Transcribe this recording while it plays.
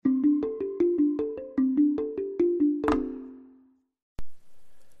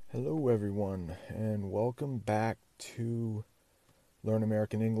everyone, and welcome back to Learn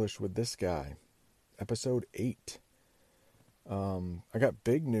American English with this guy, episode 8. I got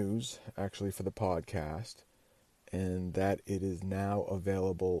big news, actually, for the podcast, and that it is now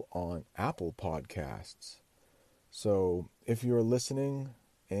available on Apple Podcasts. So, if you're listening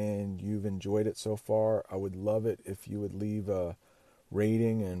and you've enjoyed it so far, I would love it if you would leave a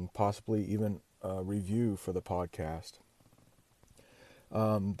rating and possibly even a review for the podcast.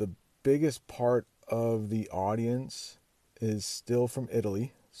 The biggest part of the audience is still from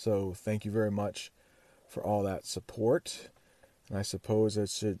Italy, so thank you very much for all that support. And I suppose I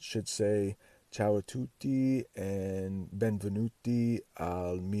should say ciao a tutti and benvenuti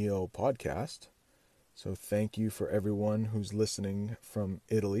al mio podcast. So thank you for everyone who's listening from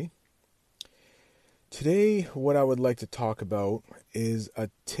Italy. Today, what I would like to talk about is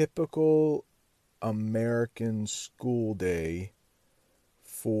a typical American school day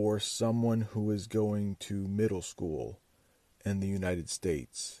for someone who is going to middle school in the United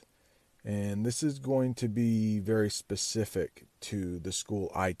States. And this is going to be very specific to the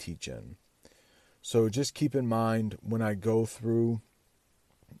school I teach in. So just keep in mind when I go through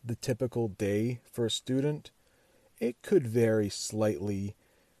the typical day for a student, it could vary slightly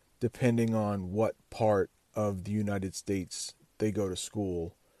depending on what part of the United States they go to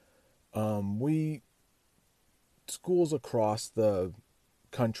school. Schools across the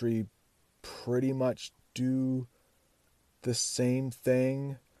country pretty much do the same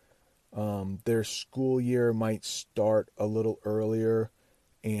thing. Their school year might start a little earlier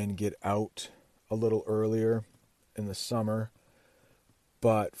and get out a little earlier in the summer.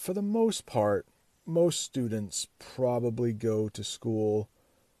 But for the most part, most students probably go to school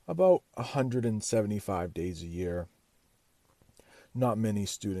about 175 days a year. Not many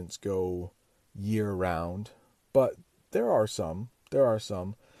students go year-round, but there are some.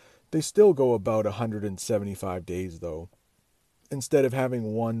 They still go about 175 days, though. Instead of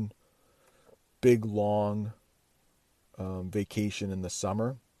having one big, long vacation in the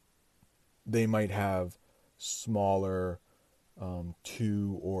summer, they might have smaller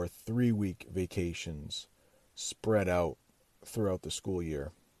 2 or 3 week vacations spread out throughout the school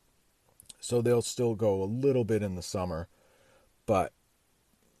year. So they'll still go a little bit in the summer, but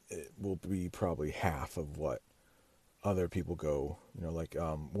it will be probably half of what other people go. Like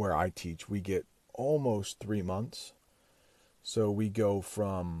where I teach, we get almost 3 months. So we go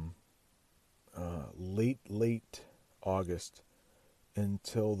from late August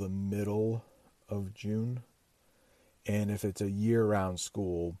until the middle of June. And if it's a year-round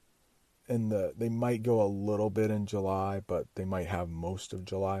school, they might go a little bit in July, but they might have most of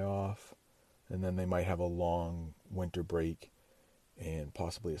July off. And then they might have a long winter break and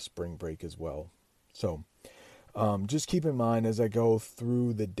possibly a spring break as well. So just keep in mind as I go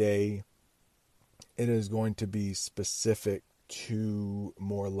through the day, it is going to be specific to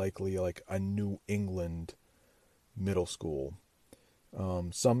more likely like a New England middle school.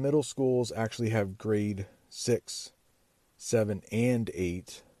 Some middle schools actually have grade 6, 7, and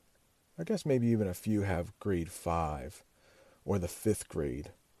 8. I guess maybe even a few have grade 5 or the 5th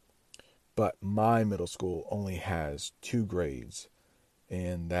grade. But my middle school only has 2 grades,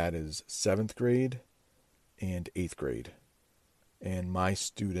 and that is 7th grade and 8th grade. And my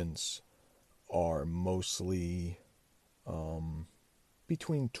students are mostly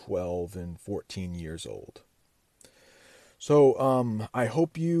between 12 and 14 years old. So I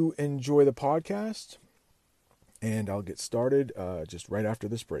hope you enjoy the podcast, and I'll get started just right after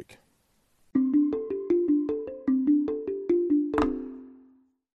this break.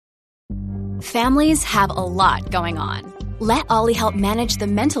 Families have a lot going on. Let Ollie help manage the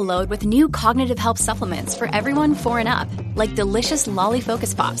mental load with new cognitive help supplements for everyone 4 and up, like delicious Lolly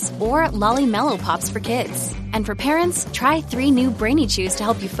Focus Pops or Lolly Mellow Pops for kids. And for parents, try 3 new Brainy Chews to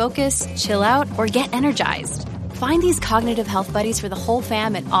help you focus, chill out, or get energized. Find these cognitive health buddies for the whole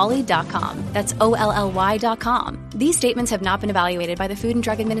fam at ollie.com. That's OLLY.com. These statements have not been evaluated by the Food and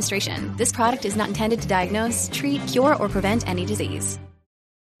Drug Administration. This product is not intended to diagnose, treat, cure, or prevent any disease.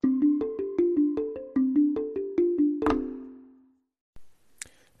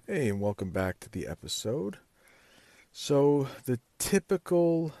 Hey, and welcome back to the episode. So, the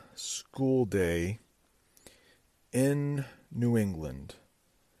typical school day in New England.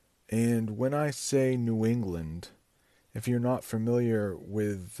 And when I say New England, if you're not familiar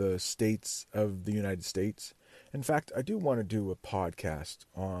with the states of the United States, in fact, I do want to do a podcast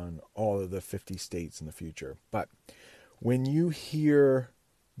on all of the 50 states in the future. But when you hear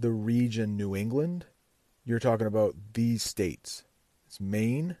the region New England, you're talking about these states. It's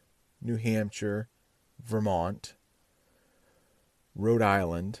Maine, New Hampshire, Vermont, Rhode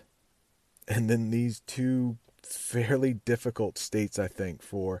Island, And then these two fairly difficult states, I think,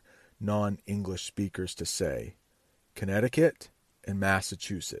 for non-English speakers to say: Connecticut and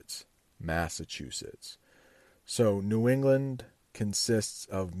Massachusetts. Massachusetts. So New England consists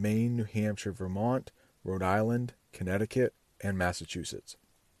of Maine, New Hampshire, Vermont, Rhode Island, Connecticut, and Massachusetts.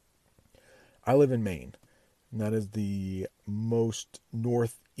 I live in Maine, and that is the most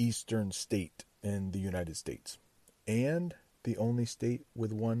northeastern state in the United States, and the only state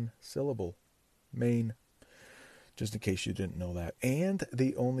with one syllable: Maine. Just in case you didn't know that. And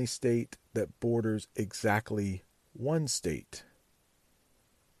the only state that borders exactly one state.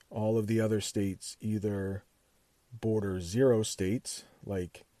 All of the other states either border 0 states,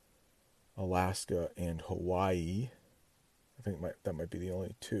 like Alaska and Hawaii. I think that might be the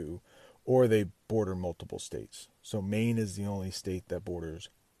only 2. Or they border multiple states. So Maine is the only state that borders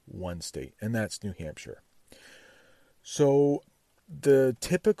one state, and that's New Hampshire. So the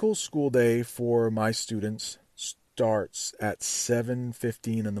typical school day for my students starts at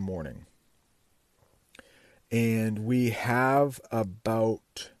 7:15 in the morning. And we have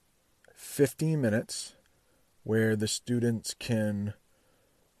about 15 minutes where the students can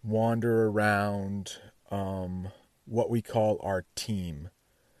wander around what we call our team.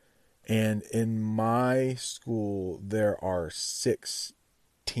 And in my school, there are 6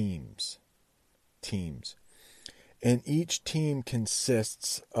 teams. And each team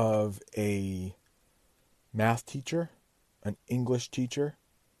consists of a math teacher, an English teacher,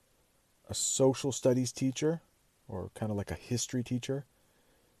 a social studies teacher, or kind of like a history teacher,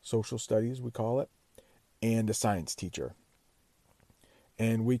 social studies we call it, and a science teacher.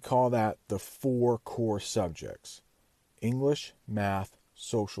 And we call that the 4 core subjects: English, math,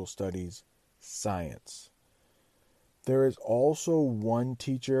 social studies, science. There is also one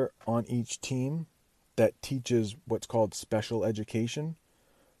teacher on each team that teaches what's called special education.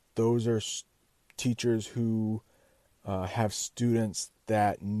 Those are teachers who have students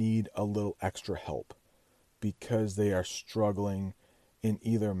that need a little extra help because they are struggling in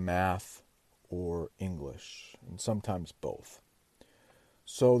either math or English, and sometimes both.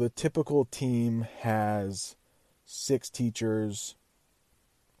 So the typical team has 6 teachers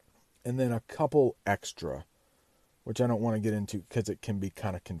and then a couple extra, which I don't want to get into because it can be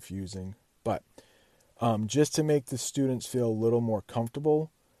kind of confusing. But just to make the students feel a little more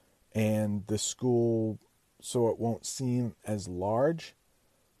comfortable and the school, so it won't seem as large,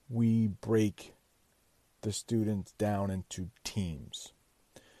 we break the students down into teams.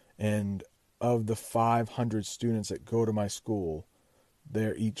 And of the 500 students that go to my school,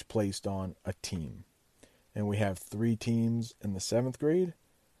 they're each placed on a team. And we have 3 teams in the 7th grade,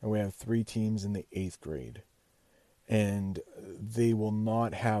 and we have 3 teams in the 8th grade. And they will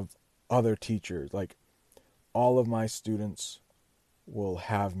not have other teachers. Like, all of my students will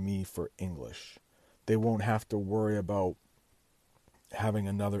have me for English. They won't have to worry about having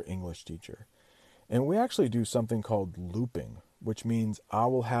another English teacher. And we actually do something called looping, which means I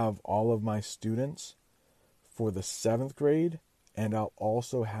will have all of my students for the 7th grade, and I'll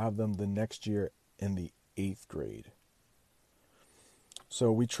also have them the next year in the 8th grade.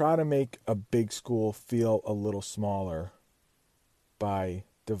 So we try to make a big school feel a little smaller by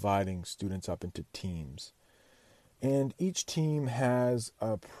dividing students up into teams. And each team has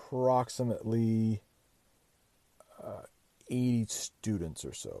approximately 80 students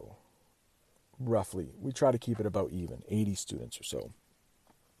or so, roughly. We try to keep it about even, 80 students or so.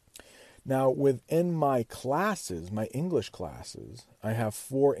 Now, within my classes, my English classes, I have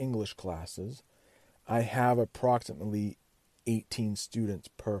 4 English classes. I have approximately 18 students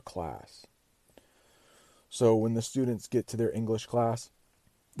per class. So when the students get to their English class,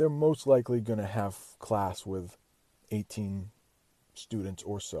 they're most likely going to have class with 18 students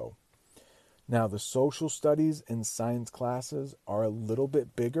or so. Now, the social studies and science classes are a little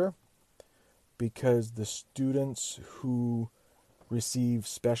bit bigger because the students who receive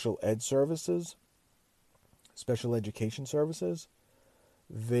special ed services, special education services,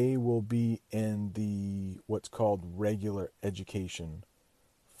 they will be in the what's called regular education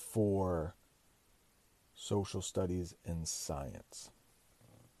for social studies and science.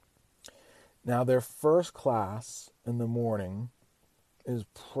 Now, their first class in the morning is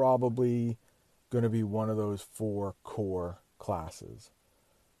probably going to be one of those 4 core classes: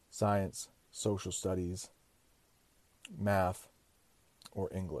 science, social studies, math, or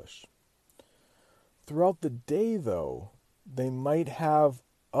English. Throughout the day, though, they might have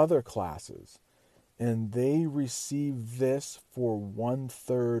other classes, and they receive this for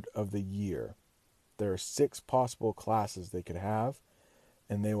 1/3 of the year. There are 6 possible classes they could have,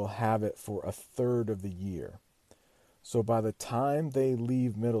 and they will have it for 1/3 of the year. So by the time they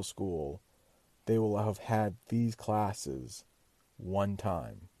leave middle school, they will have had these classes one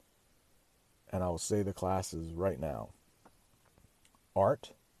time. And I will say the classes right now.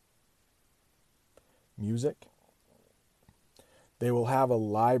 Art, music. They will have a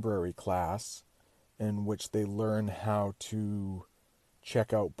library class in which they learn how to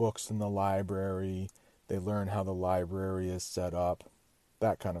check out books in the library. They learn how the library is set up,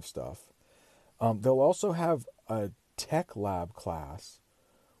 that kind of stuff. They'll also have a tech lab class,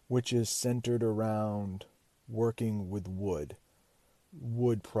 which is centered around working with wood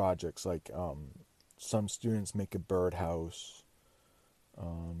projects. Like some students make a birdhouse.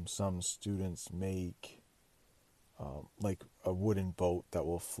 Some students make like a wooden boat that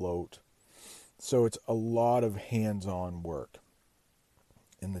will float. So it's a lot of hands-on work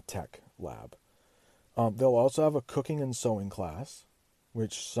in the tech lab. They'll also have a cooking and sewing class,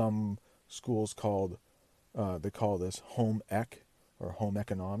 which some schools they call this home ec or home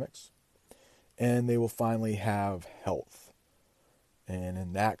economics. And they will finally have health. And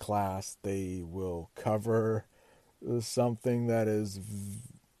in that class, they will cover something that is,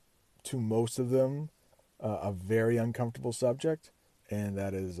 to most of them, a very uncomfortable subject, and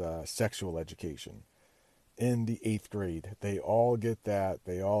that is sexual education. In the 8th grade, they all get that.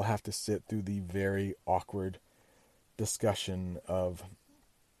 They all have to sit through the very awkward discussion of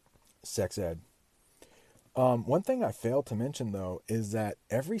sex ed. One thing I failed to mention, though, is that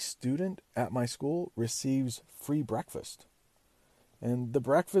every student at my school receives free breakfast. And the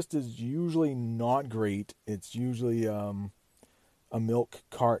breakfast is usually not great. It's usually a milk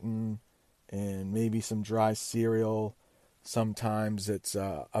carton and maybe some dry cereal. Sometimes it's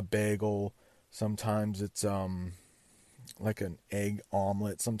a bagel. Sometimes it's like an egg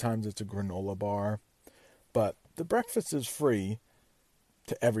omelet. Sometimes it's a granola bar. But the breakfast is free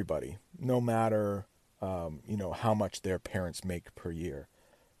to everybody, no matter how much their parents make per year.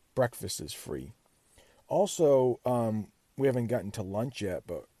 Breakfast is free. Also, we haven't gotten to lunch yet,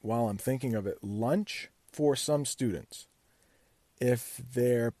 but while I'm thinking of it, lunch for some students, if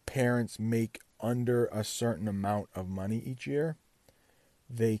their parents make under a certain amount of money each year,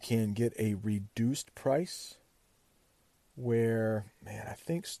 they can get a reduced price where, I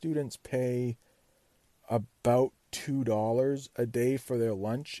think students pay about $2 a day for their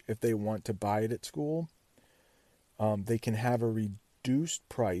lunch if they want to buy it at school. They can have a reduced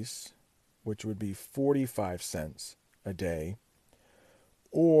price, which would be 45 cents a day,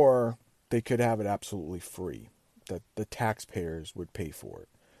 or they could have it absolutely free, that the taxpayers would pay for it.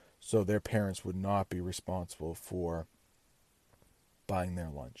 So their parents would not be responsible for buying their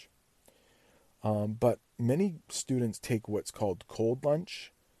lunch. But many students take what's called cold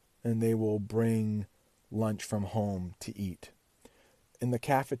lunch, and they will bring lunch from home to eat. In the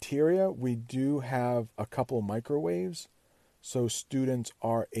cafeteria, we do have a couple microwaves, so students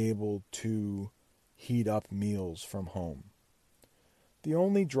are able to heat up meals from home. The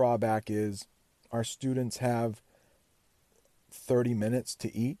only drawback is our students have 30 minutes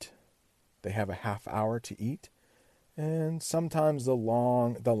to eat. They have a half hour to eat. And sometimes the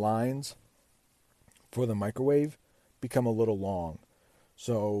lines for the microwave become a little long.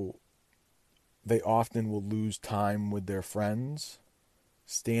 So they often will lose time with their friends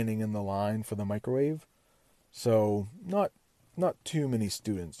standing in the line for the microwave. So not too many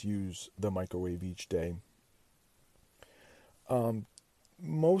students use the microwave each day.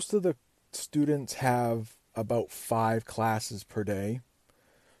 Most of the students have about 5 classes per day.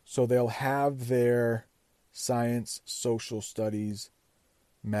 So they'll have their science, social studies,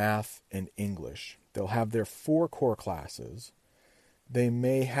 math, and English. They'll have their 4 core classes. They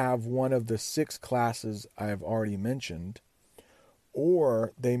may have one of the 6 classes I have already mentioned,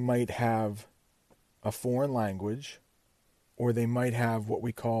 or they might have a foreign language, or they might have what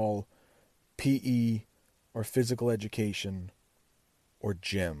we call PE or physical education or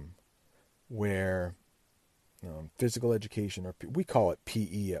gym, where physical education, or we call it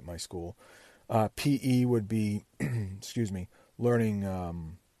PE at my school. PE would be,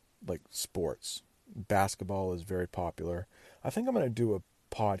 learning like sports. Basketball is very popular. I think I'm going to do a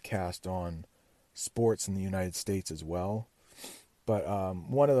podcast on sports in the United States as well. But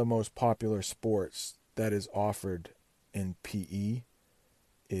one of the most popular sports that is offered in PE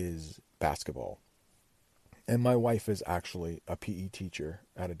is basketball. And my wife is actually a PE teacher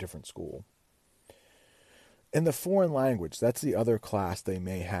at a different school. In the foreign language, that's the other class they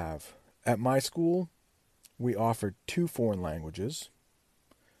may have. At my school, we offered 2 foreign languages.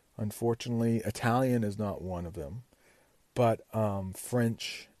 Unfortunately, Italian is not one of them, but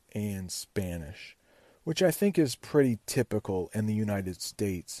French and Spanish, which I think is pretty typical in the United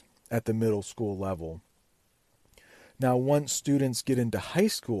States at the middle school level. Now, once students get into high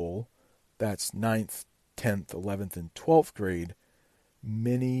school, that's 9th, 10th, 11th, and 12th grade,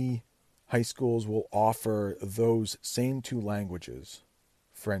 many high schools will offer those same two languages,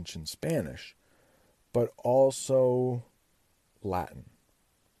 French and Spanish, but also Latin.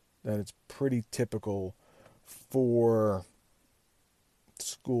 That it's pretty typical for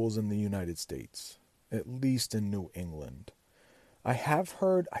schools in the United States, at least in New England. I have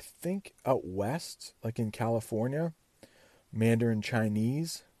heard, I think out west, like in California, Mandarin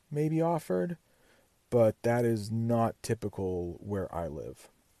Chinese may be offered, but that is not typical where I live.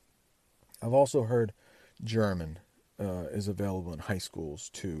 I've also heard German is available in high schools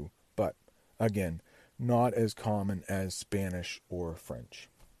too, but again, not as common as Spanish or French.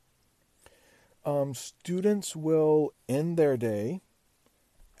 Students will end their day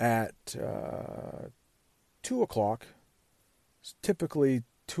at 2 o'clock. Typically,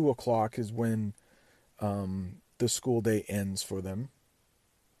 2 o'clock is when the school day ends for them.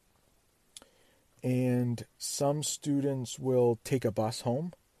 And some students will take a bus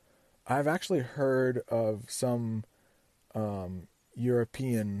home. I've actually heard of some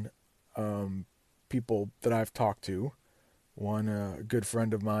European people that I've talked to. One, a good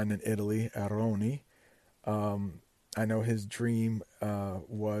friend of mine in Italy, Aroni. I know his dream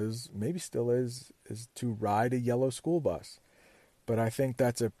was, maybe still is to ride a yellow school bus. But I think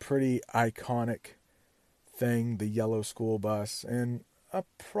that's a pretty iconic thing, the yellow school bus. And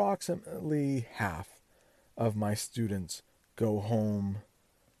approximately half of my students go home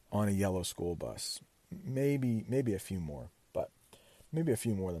on a yellow school bus. Maybe a few more, but maybe a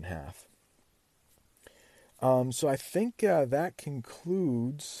few more than half. So I think that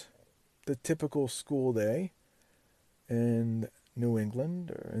concludes the typical school day in New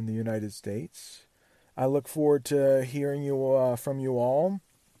England or in the United States. I look forward to hearing from you all.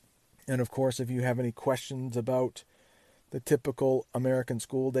 And of course, if you have any questions about the typical American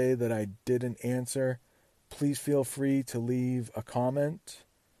school day that I didn't answer, please feel free to leave a comment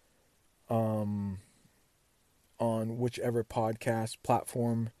on whichever podcast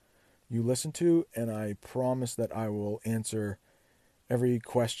platform you listen to, and I promise that I will answer every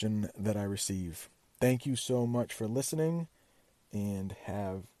question that I receive. Thank you so much for listening, and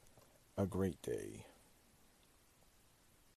have a great day.